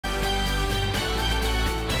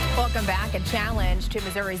Welcome back. A challenge to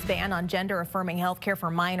Missouri's ban on gender-affirming health care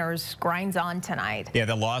for minors grinds on tonight. Yeah,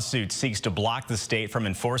 the lawsuit seeks to block the state from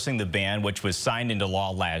enforcing the ban, which was signed into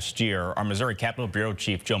law last year. Our Missouri Capitol Bureau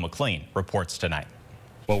Chief Joe McLean reports tonight.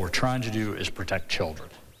 What we're trying to do is protect children.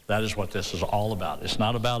 That is what this is all about. It's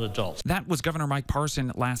not about adults. That was Governor Mike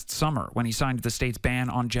Parson last summer when he signed the state's ban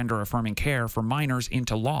on gender-affirming care for minors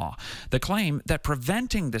into law. The claim that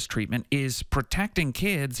preventing this treatment is protecting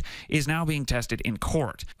kids is now being tested in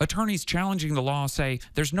court. Attorneys challenging the law say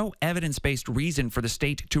there's no evidence-based reason for the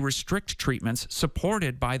state to restrict treatments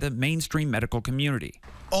supported by the mainstream medical community.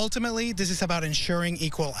 Ultimately, this is about ensuring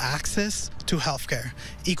equal access to healthcare,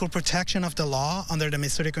 equal protection of the law under the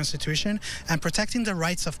Missouri Constitution, and protecting the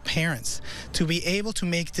rights of parents to be able to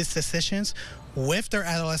make these decisions with their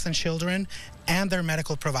adolescent children and their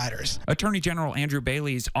medical providers. Attorney General Andrew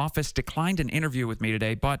Bailey's office declined an interview with me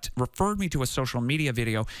today, but referred me to a social media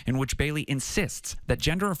video in which Bailey insists that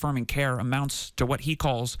gender-affirming care amounts to what he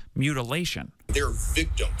calls mutilation. They're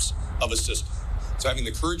victims of a system. So having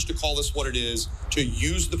the courage to call this what it is, to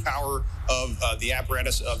use the power of the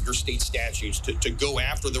apparatus of your state statutes to go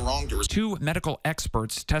after the wrongdoers. Two medical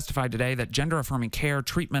experts testified today that gender-affirming care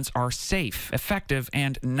treatments are safe, effective,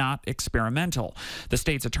 and not experimental. The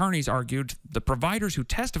state's attorneys argued the providers who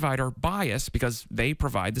testified are biased because they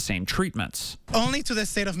provide the same treatments. Only to the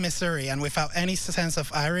state of Missouri, and without any sense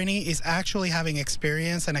of irony, is actually having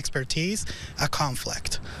experience and expertise a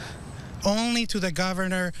conflict. Only to the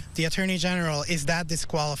governor, the attorney general, is that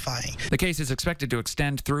disqualifying. The case is expected to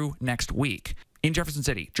extend through next week. In Jefferson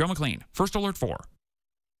City, Joe McLean, First Alert 4.